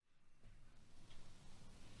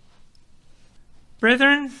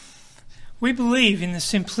Brethren, we believe in the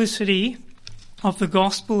simplicity of the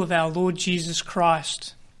gospel of our Lord Jesus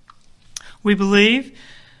Christ. We believe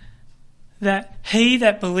that he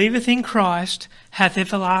that believeth in Christ hath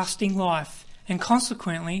everlasting life, and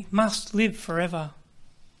consequently must live forever.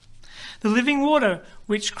 The living water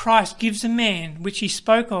which Christ gives a man, which he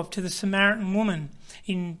spoke of to the Samaritan woman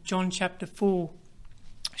in John chapter 4,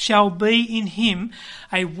 shall be in him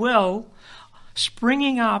a well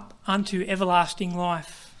springing up unto everlasting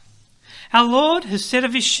life. Our Lord has said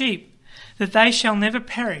of his sheep that they shall never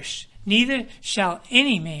perish, neither shall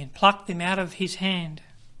any man pluck them out of his hand.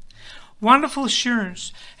 Wonderful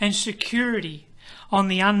assurance and security on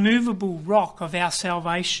the unmovable rock of our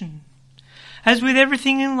salvation. As with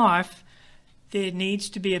everything in life, there needs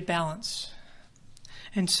to be a balance.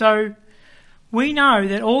 And so we know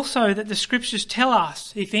that also that the scriptures tell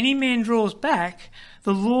us, if any man draws back,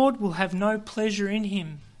 the Lord will have no pleasure in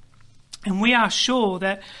him. And we are sure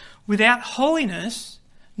that without holiness,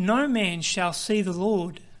 no man shall see the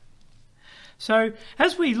Lord. So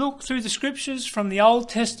as we look through the scriptures from the Old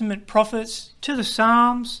Testament prophets to the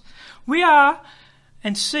Psalms, we are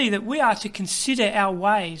and see that we are to consider our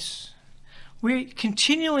ways. We're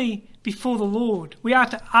continually before the Lord. We are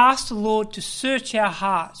to ask the Lord to search our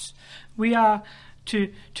hearts. We are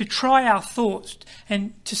to try our thoughts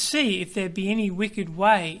and to see if there be any wicked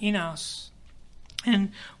way in us.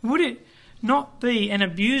 And would it not be an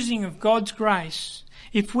abusing of God's grace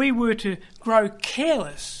if we were to grow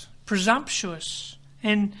careless, presumptuous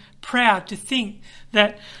and proud to think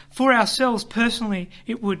that for ourselves personally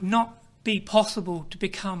it would not be possible to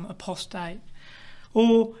become apostate,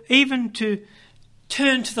 or even to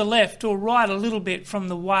turn to the left or right a little bit from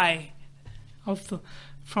the way of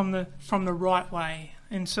from the right way.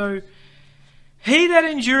 And so he that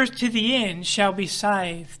endureth to the end shall be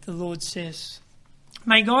saved, the Lord says.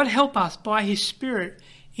 May God help us by his Spirit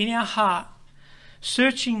in our heart,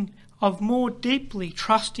 searching of more deeply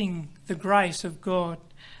trusting the grace of God,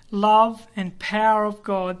 love and power of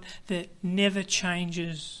God that never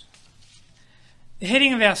changes. The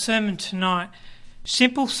heading of our sermon tonight,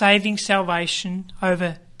 simple saving salvation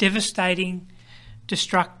over devastating,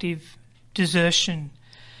 destructive desertion.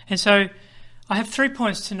 And so I have 3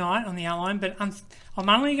 points tonight on the outline, but I'm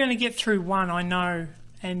only going to get through one, I know,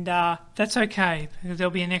 and that's okay, because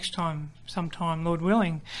there'll be a next time, sometime, Lord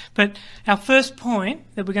willing. But our first point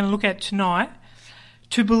that we're going to look at tonight,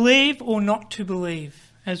 to believe or not to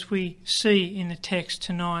believe, as we see in the text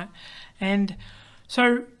tonight. And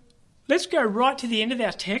so let's go right to the end of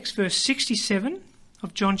our text, verse 67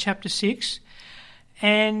 of John chapter 6.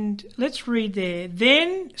 And let's read there.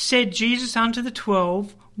 Then said Jesus unto the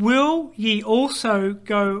 12, will ye also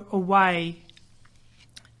go away?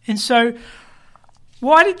 And so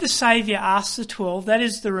why did the Saviour ask the 12, that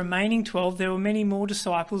is the remaining 12, there were many more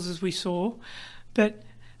disciples as we saw, but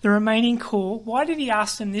the remaining core, why did he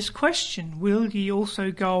ask them this question, will ye also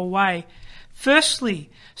go away? Firstly,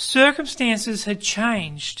 circumstances had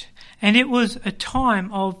changed, and it was a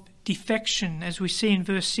time of defection, as we see in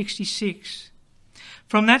verse 66.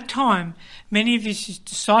 From that time, many of his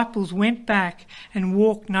disciples went back and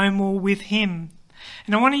walked no more with him.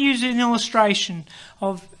 And I want to use an illustration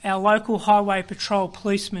of our local highway patrol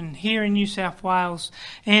policemen here in New South Wales.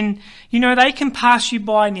 And, you know, they can pass you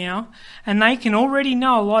by now and they can already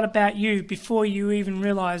know a lot about you before you even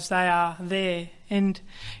realise they are there. And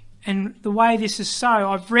the way this is so,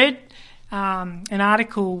 I've read an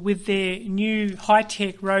article with their new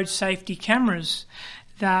high-tech road safety cameras.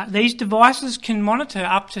 These devices can monitor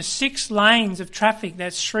up to 6 lanes of traffic,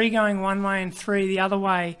 that's 3 going one way and 3 the other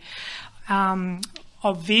way,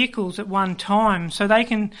 of vehicles at one time. So they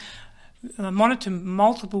can monitor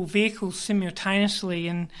multiple vehicles simultaneously,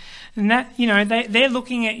 and that, you know, they're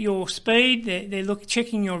looking at your speed, they're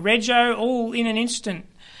checking your rego all in an instant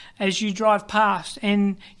as you drive past.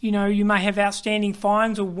 And, you know, you may have outstanding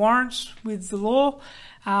fines or warrants with the law.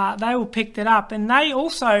 They will pick that up, and they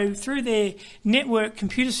also, through their network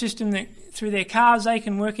computer system, through their cars, they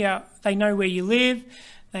can work out. They know where you live.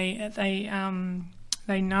 They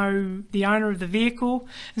know the owner of the vehicle.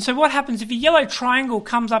 And so, what happens if a yellow triangle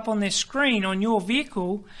comes up on their screen on your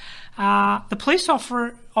vehicle? The police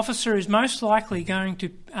officer is most likely going to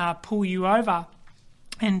pull you over,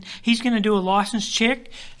 and he's going to do a license check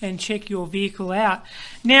and check your vehicle out.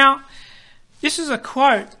 Now, this is a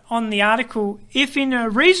quote on the article. If in a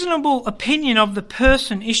reasonable opinion of the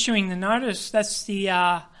person issuing the notice, that's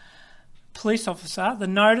the police officer, the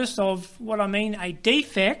notice of a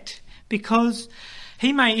defect, because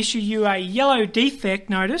he may issue you a yellow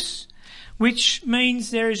defect notice, which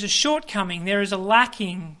means there is a shortcoming, there is a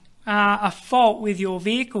lacking, a fault with your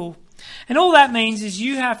vehicle. And all that means is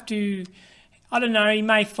you have to, I don't know, he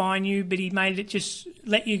may fine you, but he may just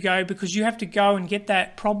let you go because you have to go and get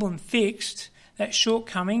that problem fixed, that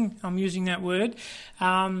shortcoming, I'm using that word,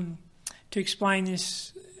 to explain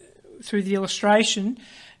this through the illustration.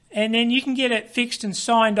 And then you can get it fixed and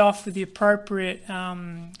signed off with the appropriate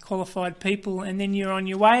qualified people, and then you're on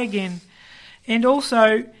your way again. And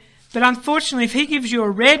also, but unfortunately, if he gives you a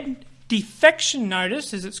red defection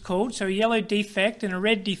notice, as it's called, so a yellow defect and a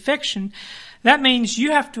red defection, that means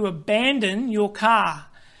you have to abandon your car.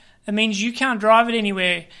 That means you can't drive it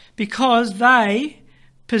anywhere because they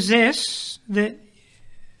possess that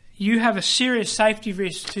you have a serious safety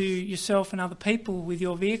risk to yourself and other people with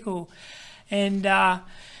your vehicle. And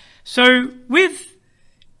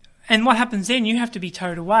and what happens then, you have to be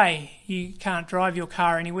towed away. You can't drive your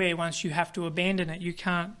car anywhere once you have to abandon it. You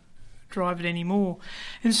can't drive it anymore.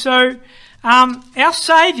 And so our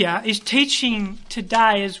Saviour is teaching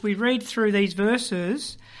today, as we read through these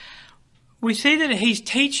verses, we see that he's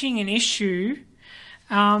teaching an issue,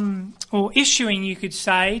 or issuing, you could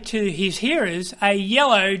say, to his hearers a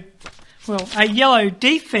yellow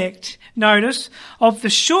defect notice of the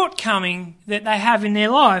shortcoming that they have in their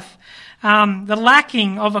life. The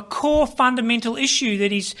lacking of a core fundamental issue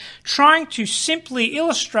that he's trying to simply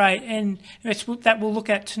illustrate, and that we'll look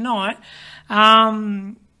at tonight,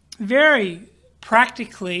 very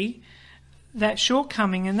practically, that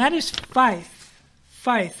shortcoming, and that is faith.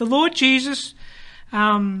 Faith. The Lord Jesus,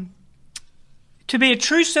 to be a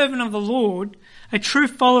true servant of the Lord, a true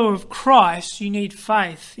follower of Christ, you need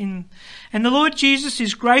faith. And the Lord Jesus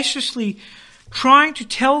is graciously trying to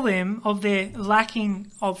tell them of their lacking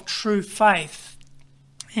of true faith.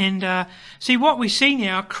 And see what we see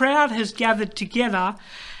now, a crowd has gathered together,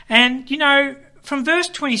 and from verse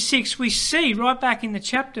 26 we see right back in the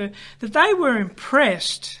chapter that they were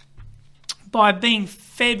impressed by being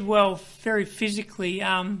fed well very physically,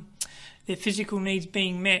 their physical needs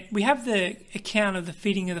being met. We have the account of the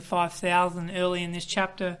feeding of the 5,000 early in this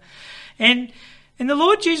chapter, and the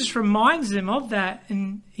Lord Jesus reminds them of that,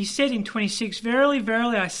 and he said in 26, "Verily,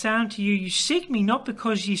 verily, I say unto you, you seek me not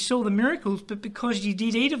because ye saw the miracles, but because ye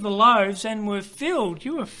did eat of the loaves and were filled."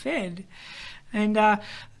 You were fed. And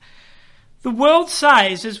the world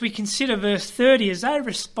says, as we consider verse 30, as they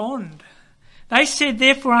respond, they said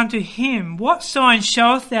therefore unto him, "What sign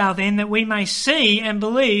showeth thou then that we may see and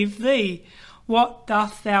believe thee? What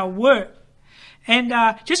doth thou work?" And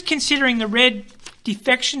just considering the red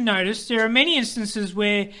defection notice, there are many instances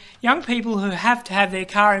where young people who have to have their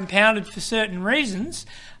car impounded for certain reasons,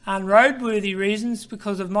 unroadworthy reasons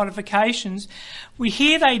because of modifications, we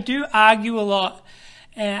hear they do argue a lot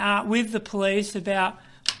with the police about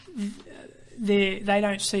they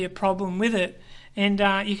don't see a problem with it. And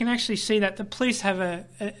you can actually see that the police have a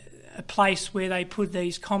place where they put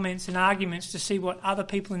these comments and arguments to see what other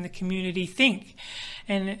people in the community think.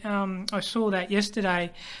 And I saw that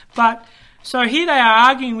yesterday. But so here they are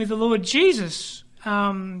arguing with the Lord Jesus.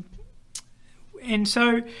 And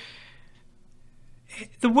so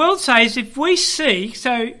the world says, if we see,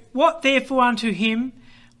 so what therefore unto him,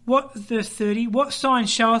 verse 30, what sign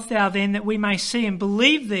showeth thou then that we may see and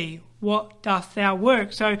believe thee? What doth thou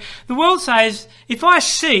work? So the world says, if I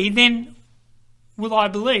see, then will I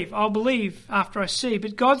believe? I'll believe after I see.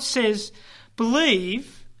 But God says,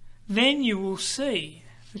 believe, then you will see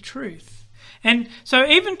the truth. And so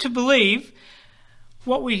even to believe,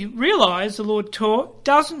 what we realise the Lord taught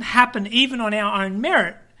doesn't happen even on our own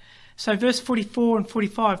merit. So verse 44 and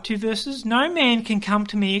 45, 2 verses, "No man can come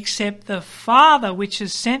to me except the Father which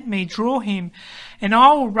has sent me draw him, and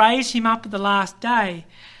I will raise him up at the last day.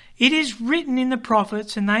 It is written in the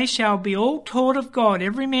prophets, and they shall be all taught of God.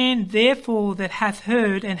 Every man therefore that hath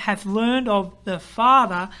heard and hath learned of the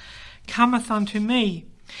Father cometh unto me."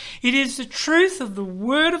 It is the truth of the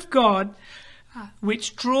Word of God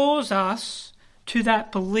which draws us to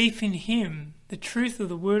that belief in him, the truth of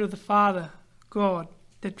the Word of the Father, God,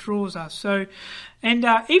 that draws us. So, and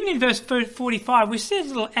even in verse 45, we see a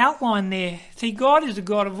little outline there. See, God is a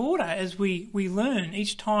God of order, as we learn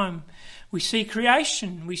each time we see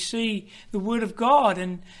creation, we see the Word of God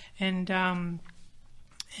and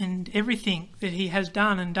everything that he has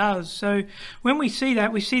done and does. So when we see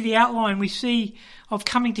that, we see the outline, we see of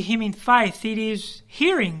coming to him in faith. It is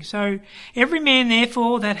hearing. So every man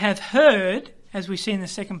therefore that hath heard, as we see in the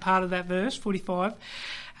second part of that verse, 45,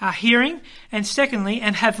 hearing, and secondly,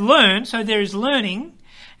 and hath learned, so there is learning,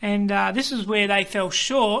 and this is where they fell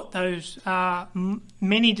short, those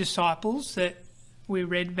many disciples that we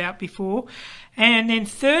read about before. And then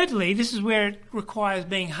thirdly, this is where it requires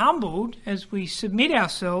being humbled as we submit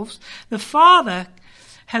ourselves. The Father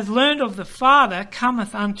hath learned of the Father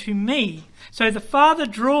cometh unto me. So the Father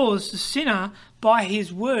draws the sinner by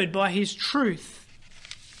his word, by his truth.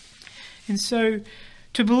 And so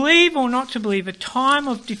to believe or not to believe, a time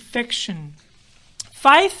of defection.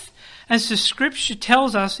 Faith, as the scripture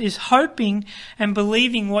tells us, is hoping and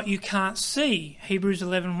believing what you can't see. Hebrews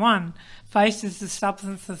 11:1. Faith is the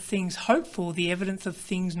substance of things hoped for, the evidence of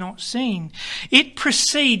things not seen. It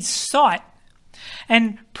precedes sight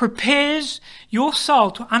and prepares your soul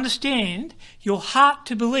to understand, your heart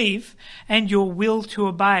to believe, and your will to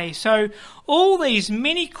obey. So all these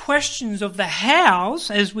many questions of the hows,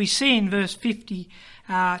 as we see in verse 52,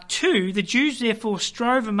 the Jews therefore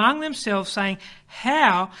strove among themselves, saying,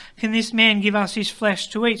 how can this man give us his flesh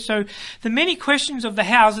to eat? So the many questions of the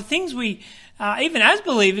hows, the things we, even as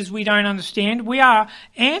believers, we don't understand, they are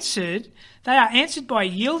answered by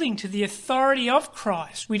yielding to the authority of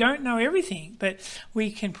Christ. We don't know everything, but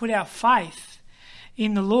we can put our faith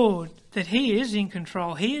in the Lord, that he is in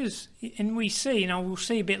control. He is, and we see, we'll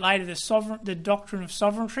see a bit later, the doctrine of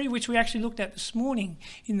sovereignty, which we actually looked at this morning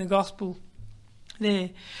in the gospel there,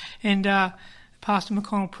 and Pastor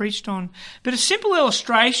McConnell preached on. But a simple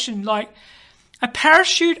illustration, like a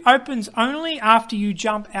parachute opens only after you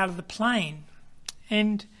jump out of the plane.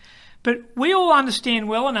 But we all understand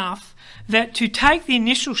well enough that to take the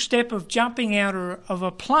initial step of jumping out of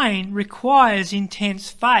a plane requires intense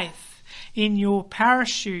faith in your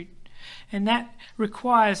parachute. And that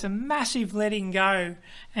requires a massive letting go,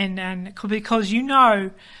 and because you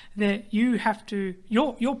know that you have to,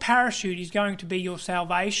 your parachute is going to be your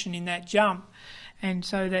salvation in that jump, and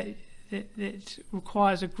so that it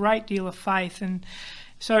requires a great deal of faith. And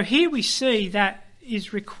so here we see that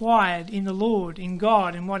is required in the Lord, in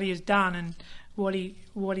God, and what he has done, and the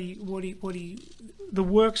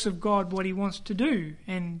works of God, what he wants to do.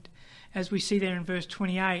 And as we see there in verse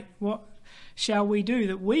 28, what shall we do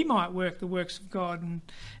that we might work the works of God?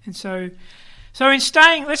 And so let's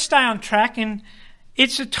stay on track. And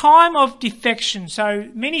it's a time of defection, so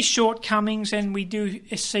many shortcomings, and we do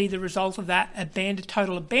see the result of that,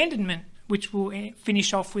 total abandonment, which we'll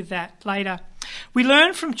finish off with that later. We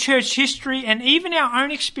learn from church history and even our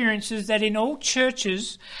own experiences that in all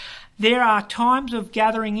churches there are times of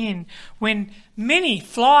gathering in when many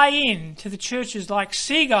fly in to the churches like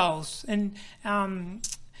seagulls, and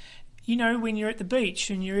when you're at the beach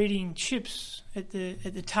and you're eating chips at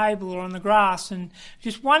the table or on the grass, and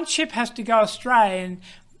just one chip has to go astray, and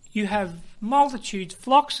you have multitudes,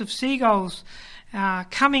 flocks of seagulls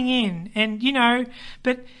coming in, and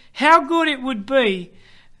but how good it would be,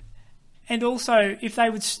 and also if they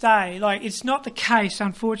would stay. Like, it's not the case,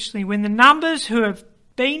 unfortunately, when the numbers who have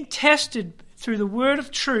been tested through the word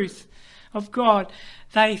of truth of God,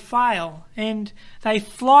 they fail and they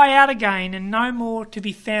fly out again and no more to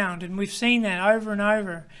be found. And we've seen that over and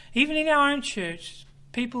over, even in our own church,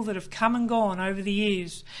 people that have come and gone over the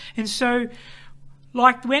years. And so,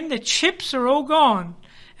 like when the chips are all gone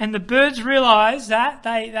and the birds realise that,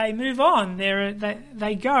 they move on,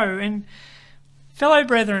 they go. And fellow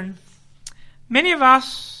brethren, many of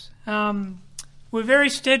us were very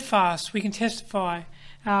steadfast, we can testify,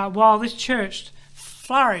 while this church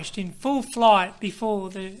flourished in full flight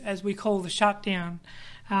before as we call the shutdown.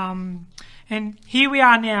 And here we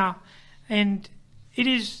are now, and it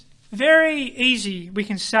is very easy, we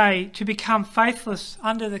can say, to become faithless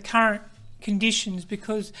under the current conditions,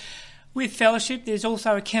 because with fellowship there's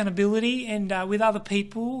also accountability and with other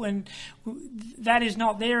people, and that is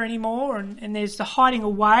not there anymore, and there's the hiding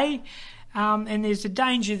away, and there's the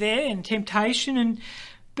danger there and temptation.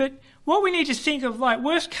 But what we need to think of, like,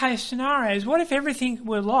 worst case scenarios, what if everything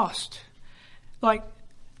were lost? Like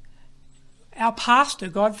our pastor,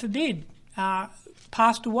 God forbid,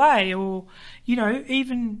 passed away, or,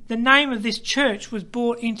 even the name of this church was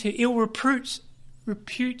brought into ill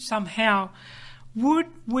repute somehow. Would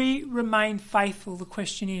we remain faithful, the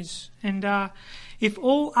question is? And if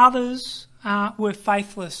all others were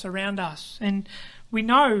faithless around us, and we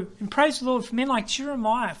know, and praise the Lord for men like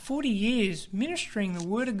Jeremiah, 40 years ministering the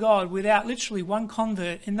word of God without literally one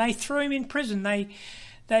convert, and they threw him in prison.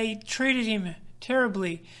 They treated him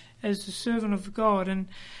terribly as the servant of God. And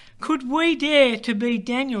could we dare to be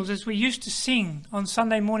Daniels, as we used to sing on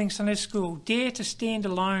Sunday morning Sunday school, dare to stand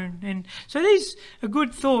alone? And so these are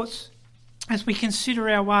good thoughts as we consider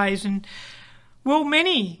our ways. And well,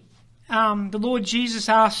 many, the Lord Jesus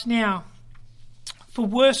asks now, for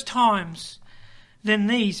worse times than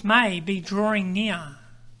these may be drawing near.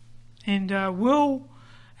 And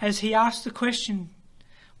as he asks the question,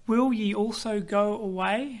 will ye also go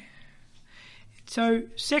away? So,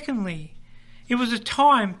 secondly, it was a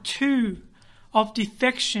time too of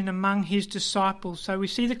defection among his disciples. So we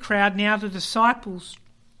see the crowd, now the disciples.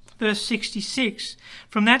 Verse 66,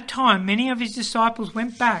 from that time many of his disciples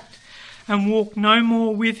went back and walked no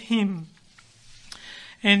more with him.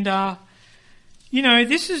 And,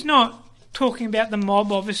 this is not talking about the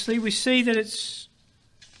mob, obviously. We see that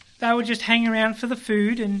they were just hanging around for the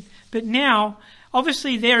food, but now,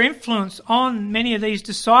 obviously, their influence on many of these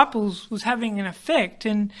disciples was having an effect,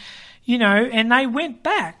 and they went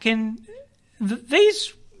back, and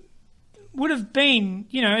these would have been,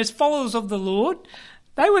 as followers of the Lord,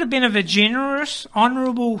 they would have been of a generous,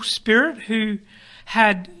 honourable spirit who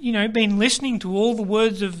had, been listening to all the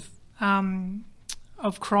words of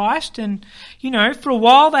Christ, and for a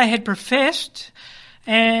while they had professed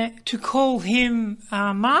to call him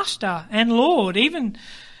Master and Lord. Even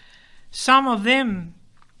some of them,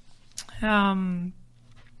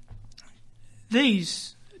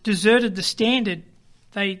 these deserted the standard.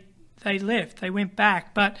 They left. They went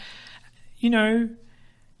back. But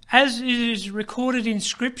as it is recorded in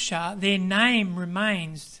Scripture, their name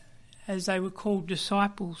remains, as they were called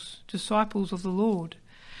disciples of the Lord.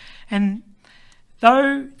 And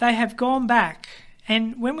though they have gone back,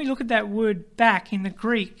 and when we look at that word back in the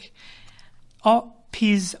Greek,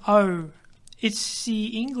 opizo, it's the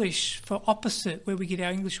English for opposite, where we get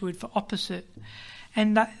our English word for opposite.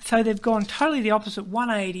 And so they've gone totally the opposite,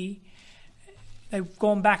 180. They've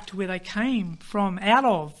gone back to where they came from, out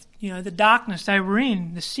of, the darkness they were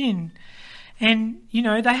in, the sin. And,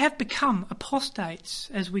 they have become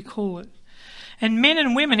apostates, as we call it. And men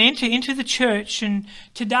and women enter into the church, and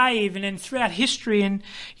today even, and throughout history, and,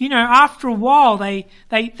 after a while they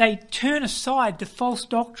turn aside to false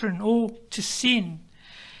doctrine or to sin.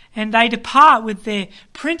 And they depart with their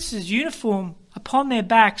prince's uniform upon their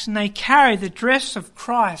backs, and they carry the dress of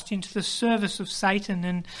Christ into the service of Satan.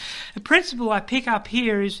 And the principle I pick up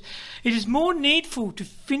here is, it is more needful to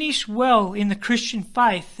finish well in the Christian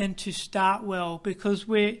faith than to start well, because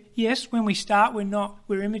when we start,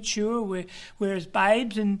 we're immature, we're as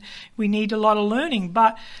babes, and we need a lot of learning.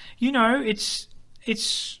 But, it's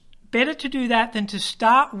better to do that than to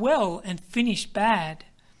start well and finish bad.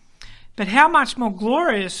 But how much more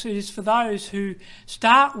glorious it is for those who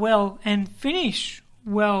start well and finish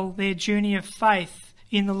well their journey of faith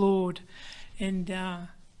in the Lord. And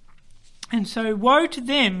so woe to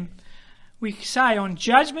them, we say, on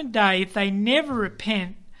Judgment Day, if they never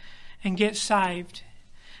repent and get saved.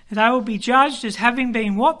 They will be judged as having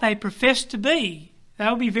been what they profess to be. They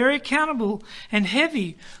will be very accountable, and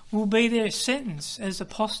heavy will be their sentence as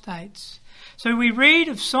apostates. So we read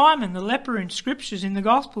of Simon the leper in Scriptures, in the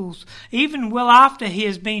Gospels, even well after he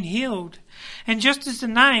has been healed. And just as the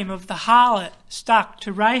name of the harlot stuck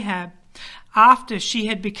to Rahab after she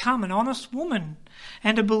had become an honest woman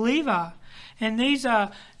and a believer, and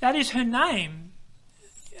that is her name,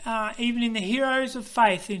 even in the heroes of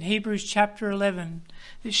faith in Hebrews chapter 11,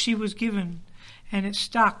 that she was given, and it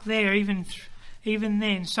stuck there even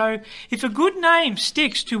then. So if a good name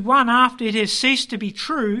sticks to one after it has ceased to be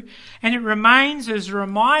true, and it remains as a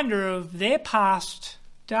reminder of their past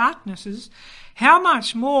darknesses, how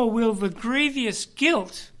much more will the grievous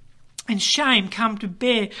guilt and shame come to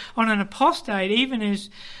bear on an apostate, even as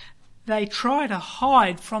they try to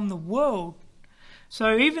hide from the world?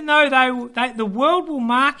 So even though the world will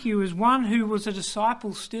mark you as one who was a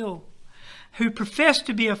disciple still, who professed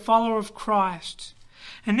to be a follower of Christ,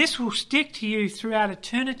 and this will stick to you throughout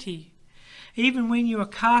eternity, even when you are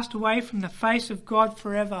cast away from the face of God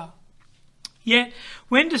forever. Yet,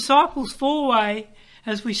 when disciples fall away,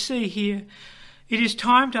 as we see here, it is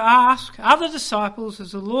time to ask other disciples,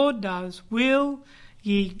 as the Lord does, will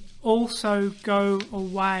ye also go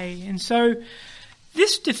away? And so,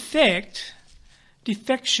 this defection,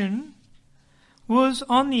 was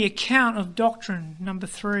on the account of doctrine, number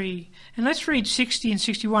 3. And let's read 60 and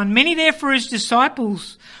 61. Many therefore his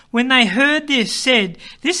disciples, when they heard this, said,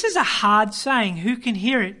 this is a hard saying, who can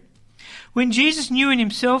hear it? When Jesus knew in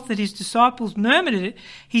himself that his disciples murmured at it,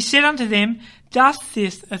 he said unto them, doth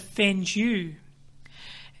this offend you?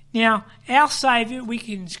 Now, our Saviour, we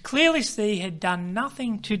can clearly see, had done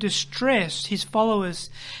nothing to distress his followers.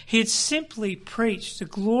 He had simply preached the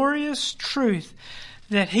glorious truth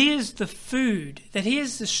that he is the food, that he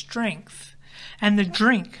is the strength and the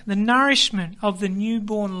drink, the nourishment of the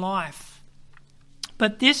newborn life.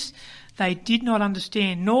 But this they did not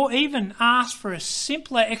understand, nor even ask for a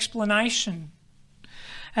simpler explanation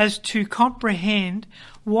as to comprehend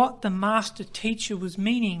what the master teacher was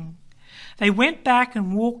meaning. They went back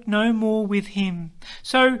and walked no more with him.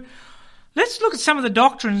 So let's look at some of the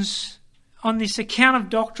doctrines. On this account of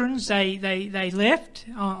doctrines, they left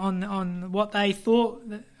on what they thought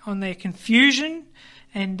their confusion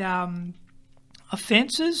and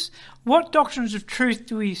offences. What doctrines of truth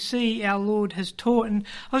do we see our Lord has taught? And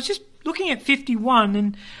I was just looking at 51,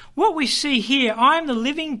 and what we see here, I am the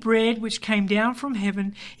living bread which came down from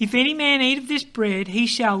heaven. If any man eat of this bread, he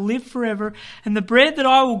shall live forever. And the bread that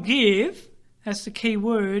I will give, that's the key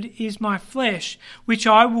word, is my flesh, which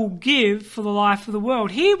I will give for the life of the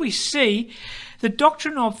world. Here we see the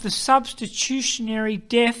doctrine of the substitutionary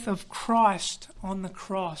death of Christ on the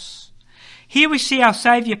cross. Here we see our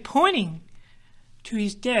Saviour pointing to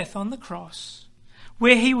his death on the cross,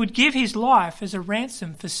 where he would give his life as a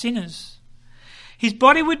ransom for sinners. His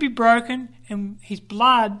body would be broken and his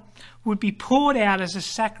blood would be poured out as a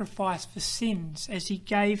sacrifice for sins as he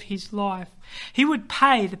gave his life. He would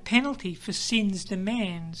pay the penalty for sin's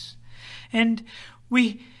demands. And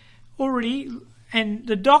the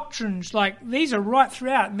doctrines, like these are right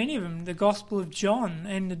throughout, many of them, the Gospel of John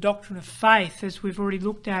and the doctrine of faith, as we've already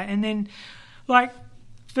looked at. And then, like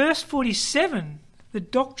verse 47, the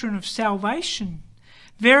doctrine of salvation.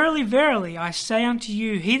 Verily, verily, I say unto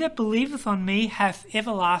you, he that believeth on me hath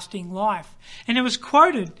everlasting life. And it was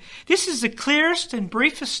quoted. This is the clearest and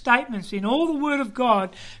briefest statements in all the Word of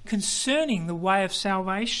God concerning the way of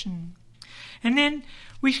salvation. And then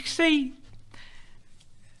we see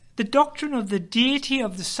the doctrine of the deity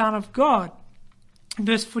of the Son of God. In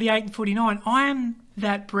verse 48 and 49, I am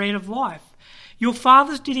that bread of life. Your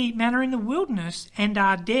fathers did eat manna in the wilderness and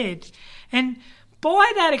are dead. And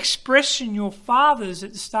by that expression, your fathers,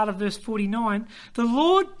 at the start of verse 49, the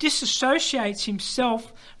Lord disassociates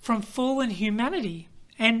himself from fallen humanity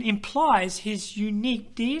and implies his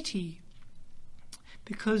unique deity,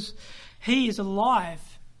 because he is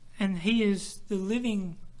alive and he is the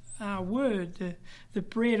living word, the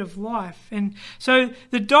bread of life. And so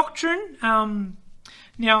the doctrine,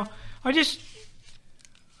 now I just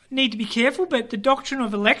need to be careful, but the doctrine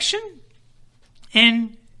of election,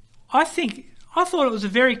 and I thought it was a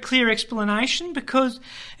very clear explanation, because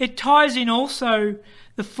it ties in also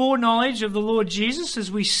the foreknowledge of the Lord Jesus, as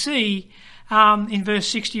we see in verse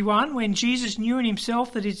 61, when Jesus knew in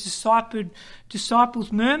himself that his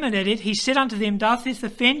disciples murmured at it, he said unto them, doth this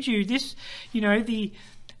offend you? This, God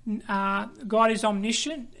is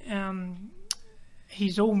omniscient,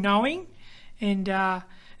 he's all-knowing, and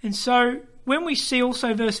so when we see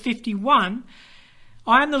also verse 51,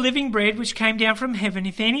 I am the living bread which came down from heaven.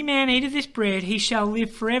 If any man eat of this bread, he shall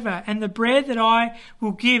live forever. And the bread that I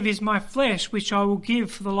will give is my flesh, which I will give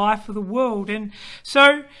for the life of the world. And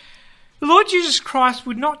so the Lord Jesus Christ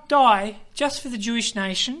would not die just for the Jewish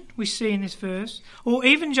nation, we see in this verse, or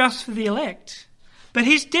even just for the elect. But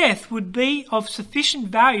his death would be of sufficient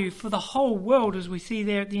value for the whole world, as we see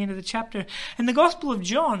there at the end of the chapter. And the Gospel of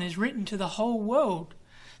John is written to the whole world,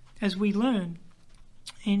 as we learn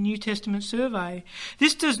in New Testament survey.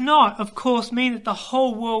 This does not, of course, mean that the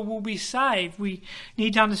whole world will be saved. We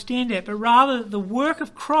need to understand that. But rather, the work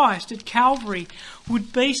of Christ at Calvary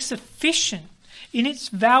would be sufficient in its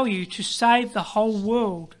value to save the whole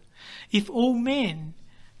world if all men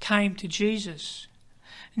came to Jesus.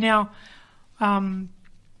 Now,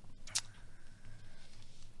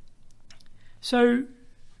 so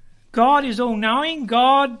God is all-knowing.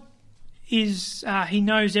 God is he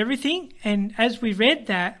knows everything, and as we read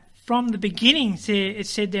that from the beginning, it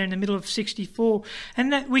said there in the middle of 64,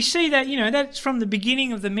 and that we see that that's from the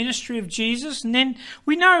beginning of the ministry of Jesus, and then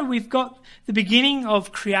we know we've got the beginning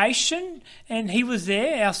of creation, and he was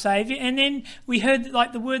there, our Saviour, and then we heard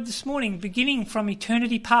like the word this morning, beginning from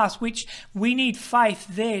eternity past, which we need faith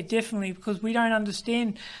there definitely, because we don't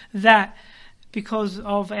understand that because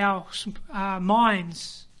of our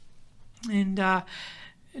minds and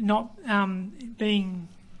not being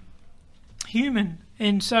human.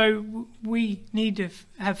 And so we need to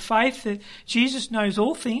have faith that Jesus knows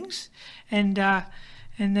all things and that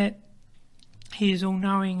he is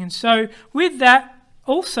all-knowing. And so with that,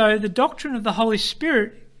 also the doctrine of the Holy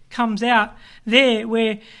Spirit comes out there,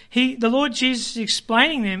 where the Lord Jesus is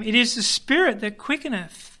explaining them. It is the Spirit that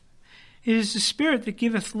quickeneth. It is the Spirit that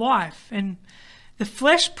giveth life. And the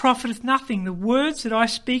flesh profiteth nothing. The words that I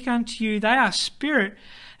speak unto you, they are spirit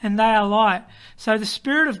and they are light. So the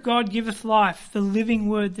Spirit of God giveth life, the living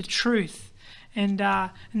word, the truth. And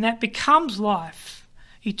that becomes life,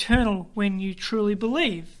 eternal, when you truly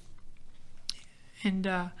believe.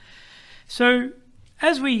 And so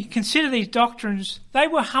as we consider these doctrines, they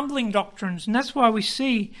were humbling doctrines, and that's why we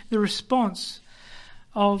see the response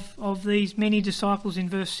of these many disciples in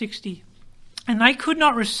verse 60. And they could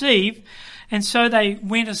not receive, and so they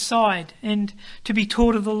went aside. And to be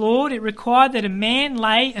taught of the Lord, it required that a man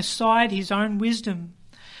lay aside his own wisdom.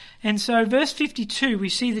 And so verse 52, we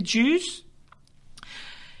see the Jews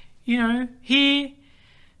here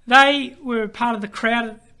they were part of the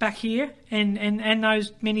crowd back here and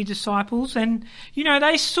those many disciples. And,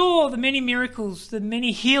 they saw the many miracles, the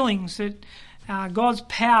many healings that God's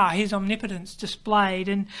power, his omnipotence displayed.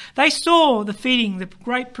 And they saw the feeding, the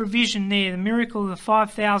great provision there, the miracle of the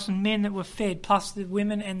 5,000 men that were fed, plus the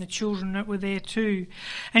women and the children that were there too.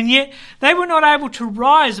 And yet they were not able to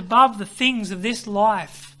rise above the things of this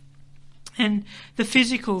life and the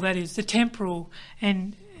physical, that is, the temporal,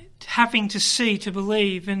 and having to see to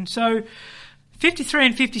believe. And so 53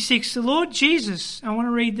 and 56, the Lord Jesus, I want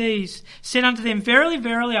to read these, said unto them, Verily,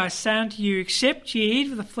 verily, I say unto you, except ye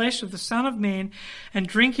eat of the flesh of the Son of Man and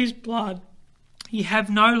drink his blood, ye have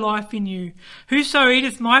no life in you. Whoso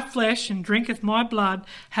eateth my flesh and drinketh my blood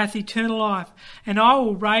hath eternal life, and I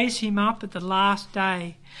will raise him up at the last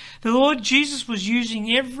day. The Lord Jesus was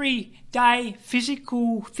using everyday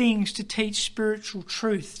physical things to teach spiritual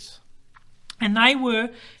truths, and they were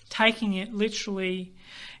taking it literally.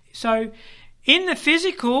 So in the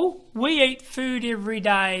physical, we eat food every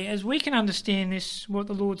day, as we can understand this, what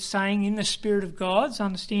the Lord's saying in the Spirit of God's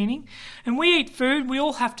understanding. And we eat food, we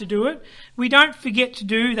all have to do it. We don't forget to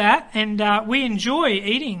do that, and we enjoy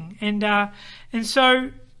eating. And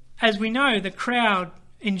so, as we know, the crowd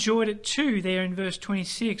enjoyed it too there in verse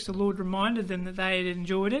 26. The Lord reminded them that they had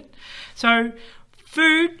enjoyed it. So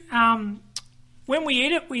food, when we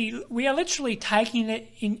eat it, we are literally taking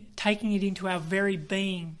it into our very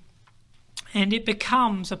being. And it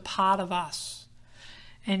becomes a part of us.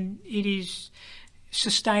 And it is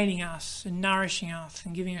sustaining us and nourishing us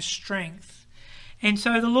and giving us strength. And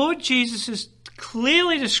so the Lord Jesus has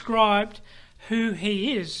clearly described who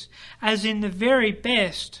he is, as in the very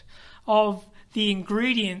best of the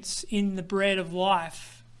ingredients in the bread of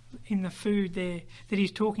life, in the food there that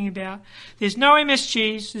he's talking about. There's no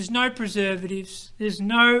MSGs, there's no preservatives, there's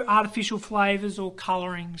no artificial flavours or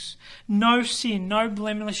colourings, no sin, no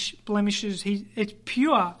blemishes. It's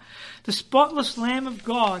pure, the spotless Lamb of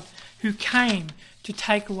God who came to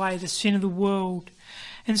take away the sin of the world.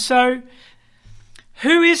 And so,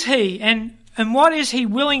 who is he, and what is he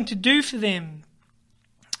willing to do for them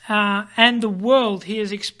and the world? He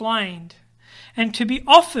has explained, and to be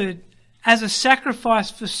offered as a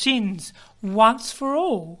sacrifice for sins once for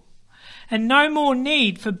all, and no more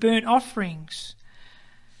need for burnt offerings.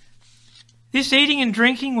 This eating and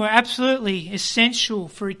drinking were absolutely essential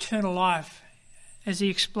for eternal life, as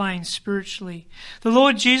he explains spiritually. The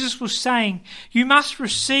Lord Jesus was saying, you must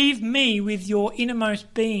receive me with your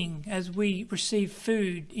innermost being, as we receive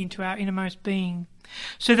food into our innermost being,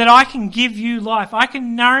 so that I can give you life. I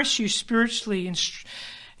can nourish you spiritually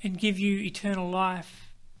and give you eternal life.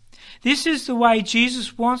 This is the way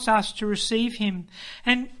Jesus wants us to receive him.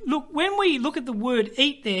 And look, when we look at the word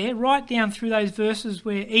eat there, right down through those verses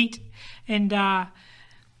where eat, and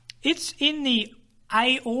it's in the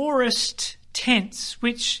aorist tense,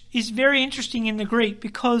 which is very interesting in the Greek,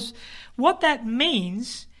 because what that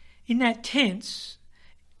means in that tense,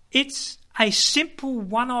 it's a simple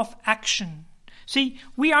one-off action. See,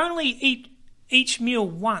 we only eat each meal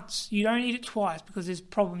once. You don't eat it twice, because there's a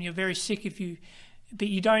problem. You're very sick but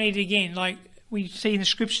you don't eat it again. Like we see in the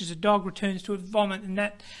scriptures, a dog returns to its vomit,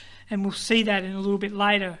 and we'll see that in a little bit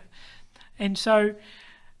later. And so,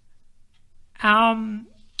 and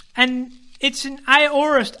it's an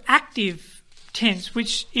aorist active tense,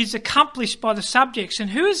 which is accomplished by the subjects.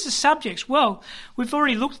 And who is the subjects? Well, we've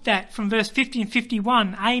already looked at that from verse 50 and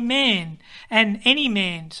 51. A man and any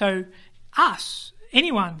man. So us,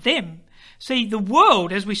 anyone, them. See, the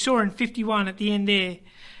world, as we saw in 51 at the end there,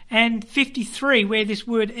 and 53, where this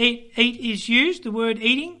word eat is used, the word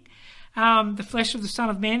eating, the flesh of the Son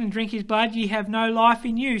of Man and drink his blood, ye have no life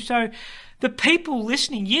in you. So the people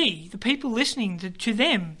listening, the people listening to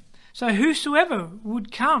them, so whosoever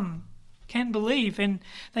would come can believe, and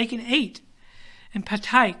they can eat and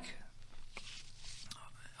partake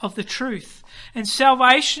of the truth. And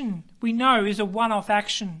salvation, we know, is a one-off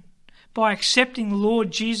action by accepting the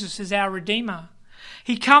Lord Jesus as our Redeemer.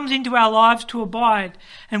 He comes into our lives to abide,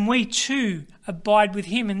 and we too abide with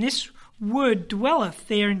him. And this word dwelleth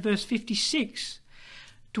there in verse 56.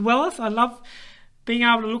 Dwelleth, I love being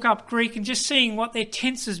able to look up Greek and just seeing what their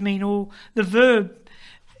tenses mean, or the verb.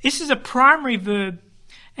 This is a primary verb,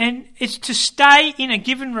 and it's to stay in a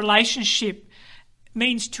given relationship,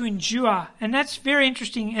 means to endure. And that's very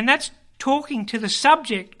interesting, and that's talking to the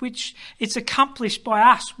subject, which it's accomplished by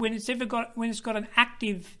us. When it's got an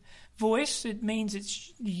active voice, it means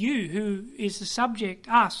it's you who is the subject,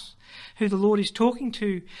 us, who the Lord is talking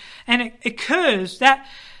to. And it occurs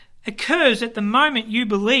at the moment you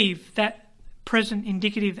believe that present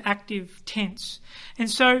indicative active tense. And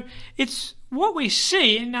so it's what we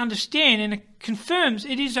see and understand, and it confirms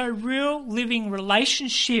it is a real living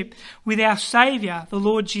relationship with our Saviour, the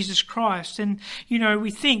Lord Jesus Christ. And,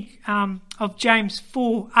 we think of James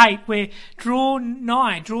 4:8, where draw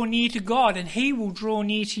near to God, and He will draw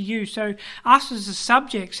near to you. So us as the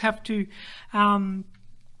subjects have to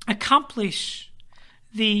accomplish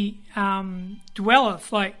the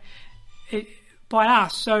dwelleth by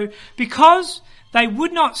us. So because they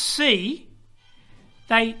would not see,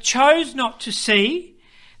 they chose not to see,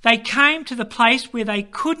 they came to the place where they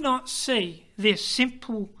could not see this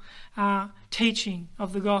simple teaching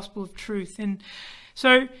of the gospel of truth. And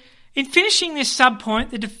so in finishing this subpoint,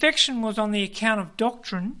 the defection was on the account of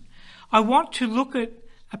doctrine. I want to look at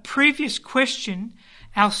a previous question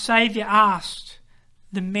our Saviour asked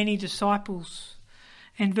the many disciples.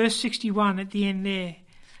 And verse 61 at the end there.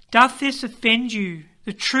 Doth this offend you?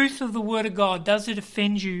 The truth of the word of God, does it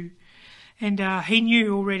offend you? And he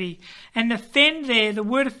knew already. And offend there, the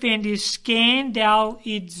word offend is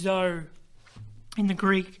scandalizo in the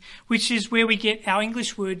Greek, which is where we get our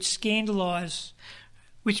English word scandalise,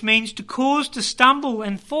 which means to cause to stumble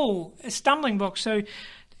and fall, a stumbling block. So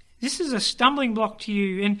this is a stumbling block to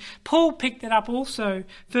you. And Paul picked it up also,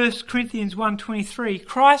 1 Corinthians 1:23.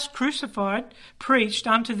 Christ crucified, preached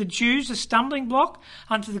unto the Jews a stumbling block,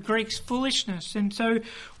 unto the Greeks foolishness. And so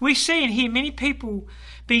we see and hear many people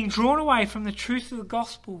being drawn away from the truth of the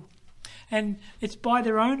gospel. And it's by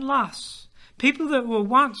their own lusts. People that were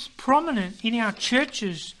once prominent in our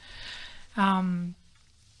churches,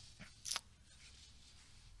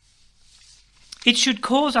 it should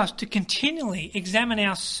cause us to continually examine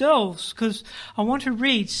ourselves, because I want to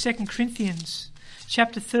read 2 Corinthians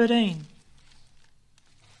chapter 13,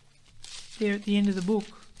 there at the end of the book,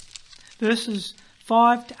 verses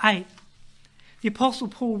 5 to 8. The Apostle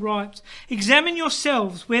Paul writes, Examine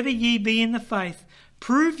yourselves whether ye be in the faith.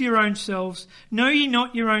 Prove your own selves. Know ye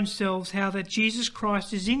not your own selves how that Jesus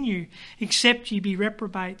Christ is in you, except ye be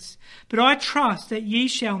reprobates. But I trust that ye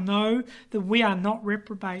shall know that we are not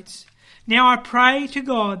reprobates. Now I pray to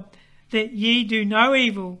God that ye do no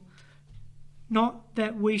evil, not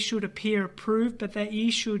that we should appear approved, but that ye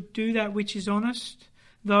should do that which is honest,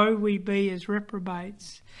 though we be as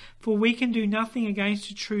reprobates. For we can do nothing against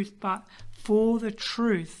the truth, but for the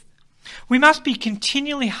truth. We must be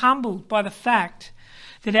continually humbled by the fact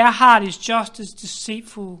that our heart is just as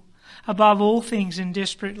deceitful above all things and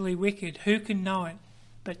desperately wicked. Who can know it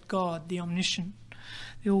but God, the omniscient,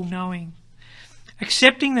 the all-knowing?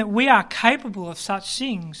 Accepting that we are capable of such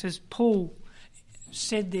things, as Paul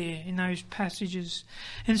said there in those passages.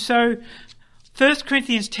 And so 1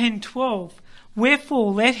 Corinthians 10:12,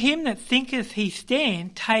 Wherefore let him that thinketh he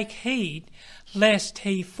stand take heed lest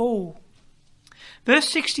he fall. Verse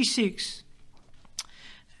 66,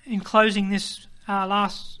 in closing this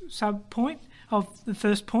last sub-point of the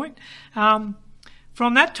first point,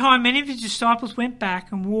 from that time many of his disciples went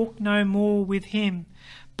back and walked no more with him.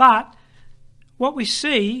 But what we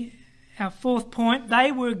see, our fourth point,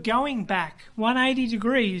 they were going back 180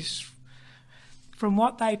 degrees from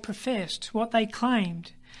what they professed, what they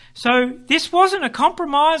claimed. So this wasn't a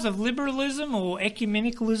compromise of liberalism or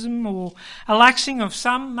ecumenicalism or a laxing of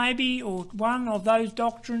some maybe, or one of those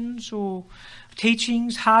doctrines or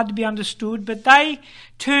teachings hard to be understood, but they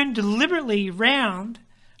turned deliberately around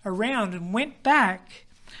and went back,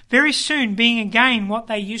 very soon being again what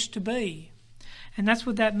they used to be. And that's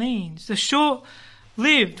what that means. The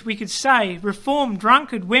short-lived, we could say, reformed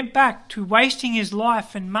drunkard went back to wasting his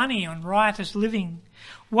life and money on riotous living,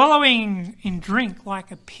 wallowing in drink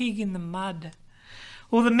like a pig in the mud.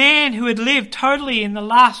 Or the man who had lived totally in the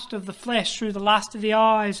lust of the flesh through the lust of the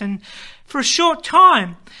eyes, and for a short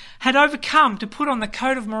time had overcome to put on the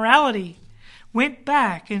coat of morality, went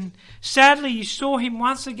back, and sadly you saw him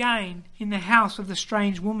once again in the house of the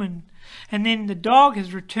strange woman. And then the dog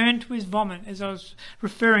has returned to his vomit, as I was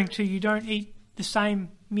referring to. You don't eat the same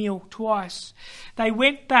meal twice. They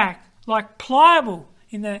went back like Pliable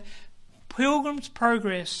in the Pilgrim's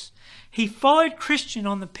Progress. He followed Christian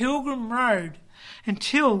on the Pilgrim Road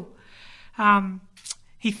until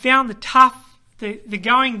he found the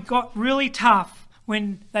going got really tough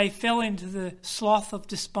when they fell into the slough of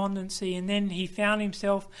despondency, and then he found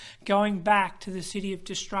himself going back to the city of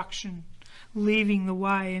destruction, leaving the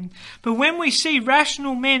way. But when we see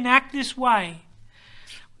rational men act this way,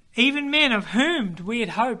 even men of whom we had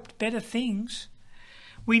hoped better things,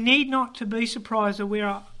 we need not to be surprised that we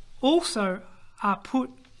are also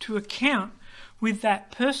put to account with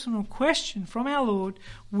that personal question from our Lord,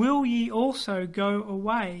 will ye also go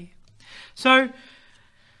away? So,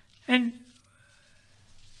 and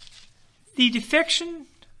the defection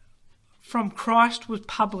from Christ was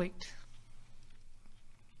public.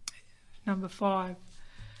 Number 5.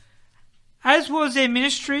 As was their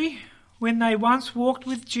ministry when they once walked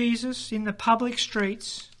with Jesus in the public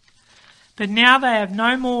streets, but now they have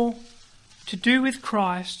no more to do with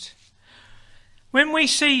Christ. When we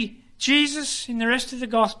see Jesus in the rest of the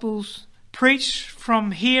Gospels preach from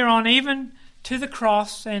here on even to the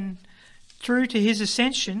cross and through to his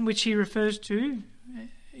ascension, which he refers to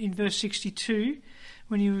in verse 62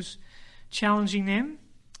 when he was challenging them,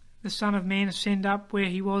 the Son of Man ascend up where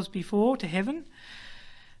he was before to heaven.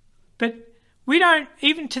 But we don't,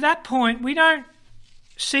 even to that point, we don't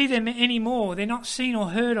see them anymore. They're not seen or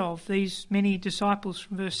heard of, these many disciples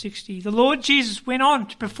from verse 60. The Lord Jesus went on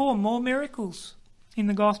to perform more miracles in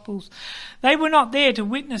the Gospels. They were not there to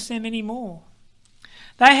witness them anymore.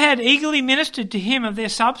 They had eagerly ministered to him of their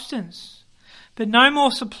substance, but no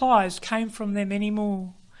more supplies came from them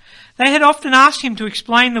anymore. They had often asked him to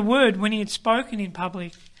explain the word when he had spoken in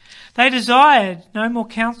public. They desired no more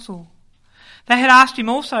counsel. They had asked him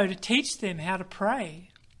also to teach them how to pray.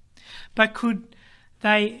 But could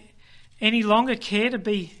they any longer care to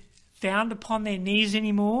be found upon their knees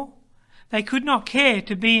anymore? They could not care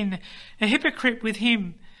to be a hypocrite with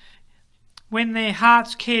him when their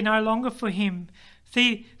hearts care no longer for him.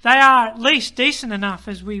 They are at least decent enough,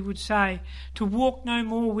 as we would say, to walk no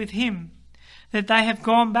more with him, that they have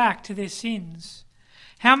gone back to their sins.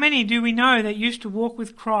 How many do we know that used to walk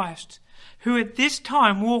with Christ, who at this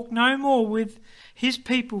time walk no more with his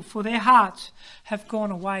people, for their hearts have gone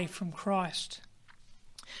away from Christ?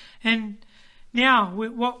 And now,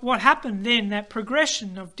 what happened then, that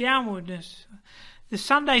progression of downwardness, the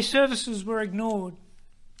Sunday services were ignored.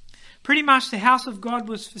 Pretty much the house of God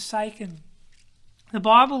was forsaken. The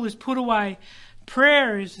Bible is put away.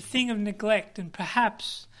 Prayer is a thing of neglect and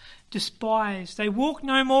perhaps despised. They walk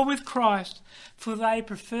no more with Christ, for they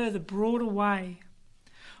prefer the broader way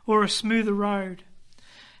or a smoother road.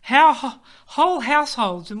 How whole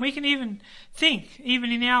households, and we can even think, even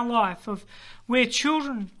in our life, of where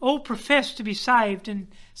children all profess to be saved and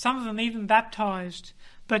some of them even baptised,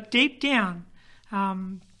 but deep down,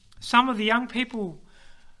 some of the young people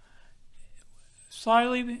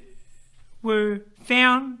slowly were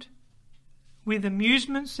found with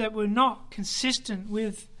amusements that were not consistent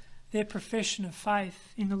with their profession of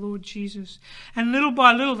faith in the Lord Jesus. And little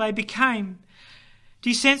by little they became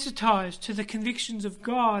desensitized to the convictions of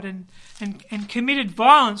God and committed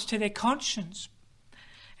violence to their conscience.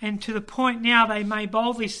 And to the point now they may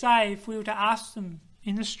boldly say, if we were to ask them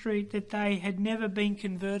in the street, that they had never been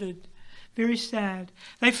converted. Very sad.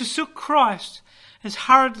 They forsook Christ as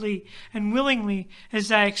hurriedly and willingly as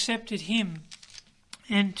they accepted him.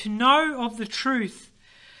 And to know of the truth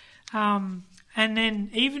and then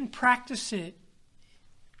even practice it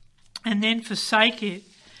and then forsake it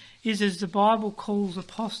is, as the Bible calls,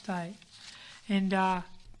 apostate. And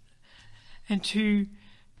to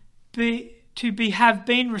have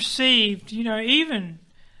been received, even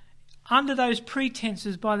under those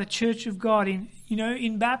pretenses by the Church of God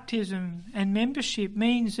in baptism and membership,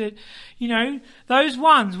 means that, those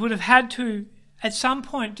ones would have had to, at some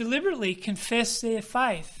point, deliberately confess their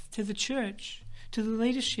faith to the church, to the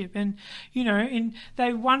leadership. And, they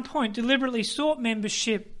at one point deliberately sought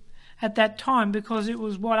membership at that time because it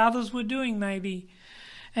was what others were doing, maybe.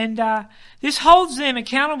 And this holds them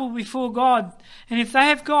accountable before God. And if they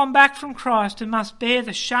have gone back from Christ and must bear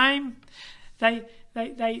the shame,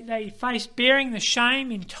 they face bearing the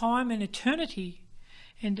shame in time and eternity.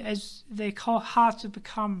 And as their hearts have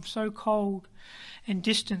become so cold and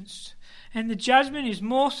distanced. And the judgment is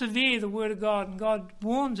more severe, the Word of God, and God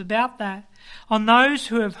warns about that, on those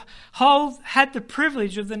who have had the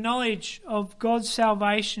privilege of the knowledge of God's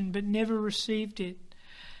salvation but never received it.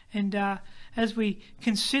 And as we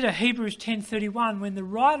consider Hebrews 10:31, when the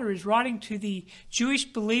writer is writing to the Jewish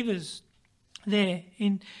believers there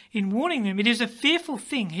in warning them, it is a fearful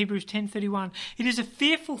thing, Hebrews 10:31, it is a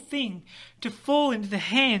fearful thing to fall into the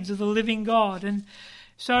hands of the living God. And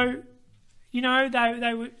so,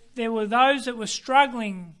 there were those that were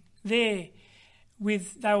struggling there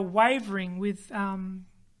they were wavering with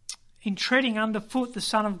in treading underfoot the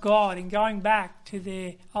Son of God and going back to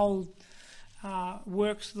their old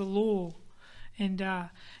works of the law. And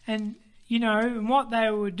what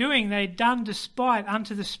they were doing, they'd done despite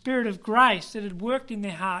unto the Spirit of grace that had worked in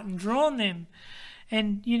their heart and drawn them.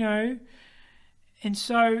 And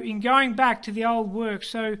so in going back to the old work,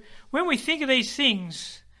 so when we think of these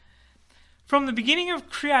things, from the beginning of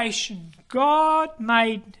creation, God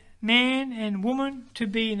made man and woman to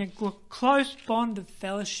be in a close bond of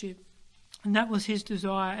fellowship. And that was his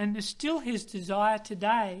desire, and it's still his desire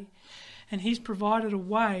today. and he's provided a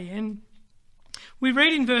way. And we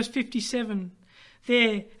read in verse 57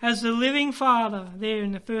 there, as the living Father, there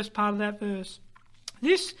in the first part of that verse.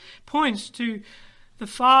 This points to the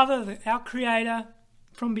Father, our Creator,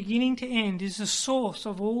 from beginning to end, is the source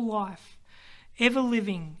of all life, ever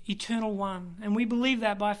living, eternal one. And we believe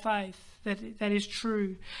that by faith, that is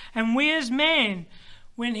true. And we as man,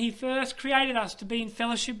 when he first created us to be in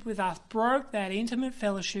fellowship with us, broke that intimate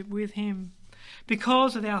fellowship with him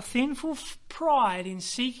because of our sinful pride in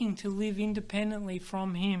seeking to live independently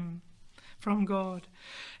from him, from God.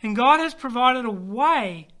 And God has provided a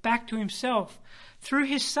way back to himself through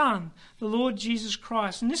his Son, the Lord Jesus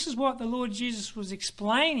Christ. And this is what the Lord Jesus was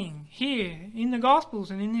explaining here in the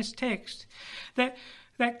Gospels and in this text,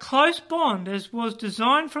 that close bond, as was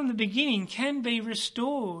designed from the beginning, can be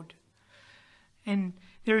restored. And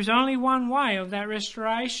there is only one way of that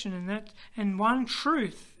restoration, and one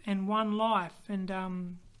truth and one life. And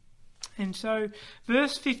so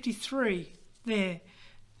verse 53 there,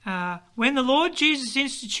 when the Lord Jesus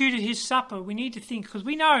instituted his supper, we need to think, because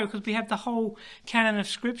we have the whole canon of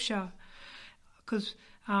Scripture, because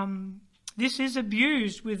this is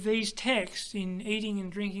abused with these texts in eating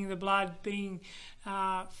and drinking the blood being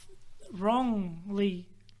wrongly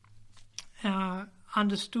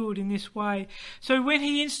understood in this way. So when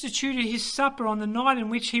he instituted his supper on the night in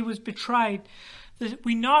which he was betrayed,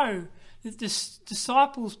 we know that the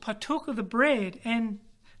disciples partook of the bread and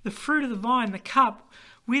the fruit of the vine, the cup,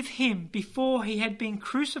 with him before he had been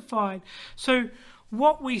crucified. So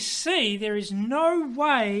what we see, there is no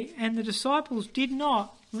way, and the disciples did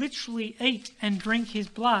not literally eat and drink his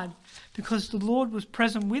blood, because the Lord was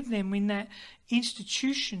present with them in that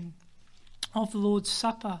institution of the Lord's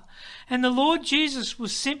Supper. And the Lord Jesus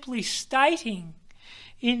was simply stating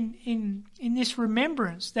in this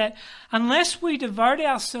remembrance that unless we devote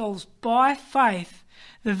ourselves by faith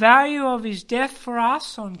the value of his death for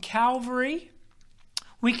us on Calvary,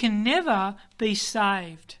 we can never be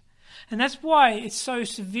saved. And that's why it's so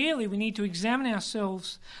severely we need to examine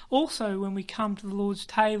ourselves also when we come to the Lord's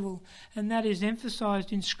table, and that is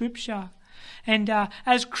emphasised in Scripture. And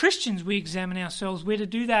as Christians we examine ourselves. We're to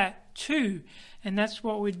do that too, and that's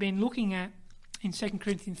what we've been looking at in 2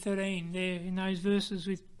 Corinthians 13 there in those verses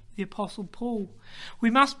with the Apostle Paul. We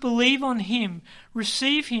must believe on him,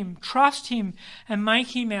 receive him, trust him, and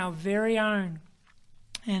make him our very own.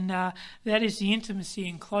 And that is the intimacy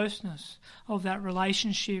and closeness of that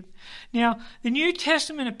relationship. Now, the New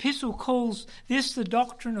Testament epistle calls this the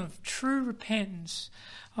doctrine of true repentance,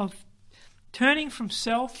 of turning from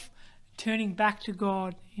self, turning back to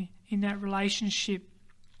God in that relationship,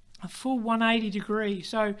 a full 180 degree.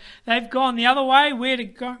 So they've gone the other way. We're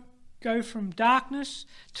to go from darkness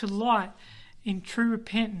to light in true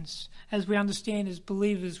repentance. As we understand as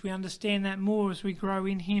believers, we understand that more as we grow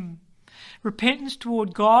in him. Repentance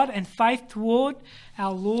toward God and faith toward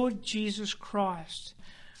our Lord Jesus Christ.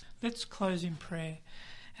 Let's close in prayer.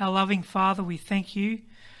 Our loving Father, we thank you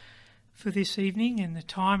for this evening and the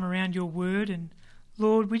time around your word. And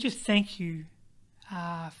Lord, we just thank you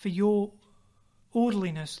for your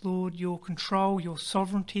orderliness, Lord, your control, your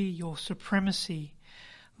sovereignty, your supremacy,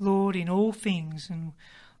 Lord, in all things. And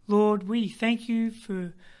Lord, we thank you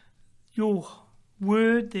for your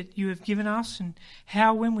word that you have given us, and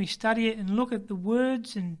how when we study it and look at the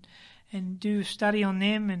words and do a study on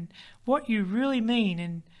them and what you really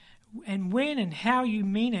mean and when and how you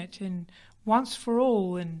mean it, and once for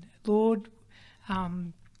all. And Lord,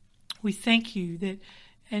 we thank you that,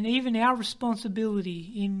 and even our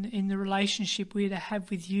responsibility in the relationship we're to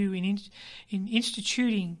have with you in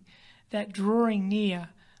instituting that drawing near,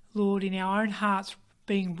 Lord, in our own hearts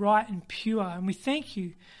being right and pure. And we thank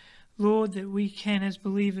you, Lord, that we can, as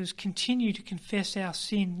believers, continue to confess our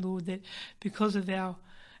sin, Lord, that because of our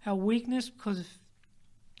weakness, because of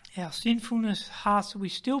our sinfulness, hearts that we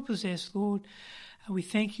still possess, Lord, we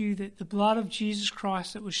thank you that the blood of Jesus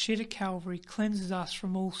Christ that was shed at Calvary cleanses us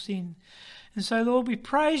from all sin. And so, Lord, we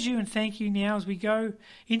praise you and thank you now as we go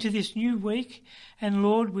into this new week. And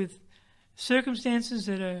Lord, with circumstances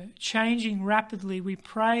that are changing rapidly, we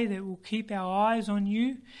pray that we'll keep our eyes on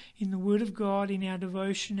you in the Word of God, in our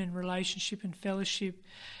devotion and relationship and fellowship.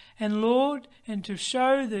 And Lord, and to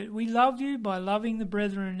show that we love you by loving the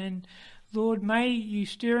brethren. And Lord, may you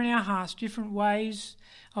stir in our hearts different ways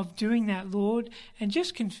of doing that, Lord, and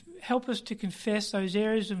just help us to confess those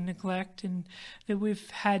areas of neglect and that we've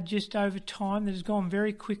had just over time that has gone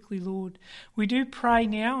very quickly, Lord. We do pray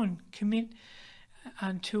now and commit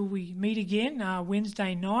until we meet again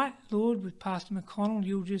Wednesday night, Lord, with Pastor McConnell.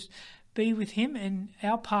 You'll just be with him and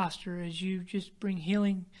our pastor as you just bring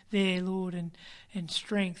healing there, Lord, and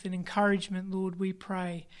strength and encouragement, Lord, we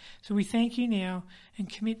pray. So we thank you now and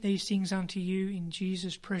commit these things unto you in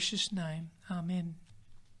Jesus' precious name. Amen.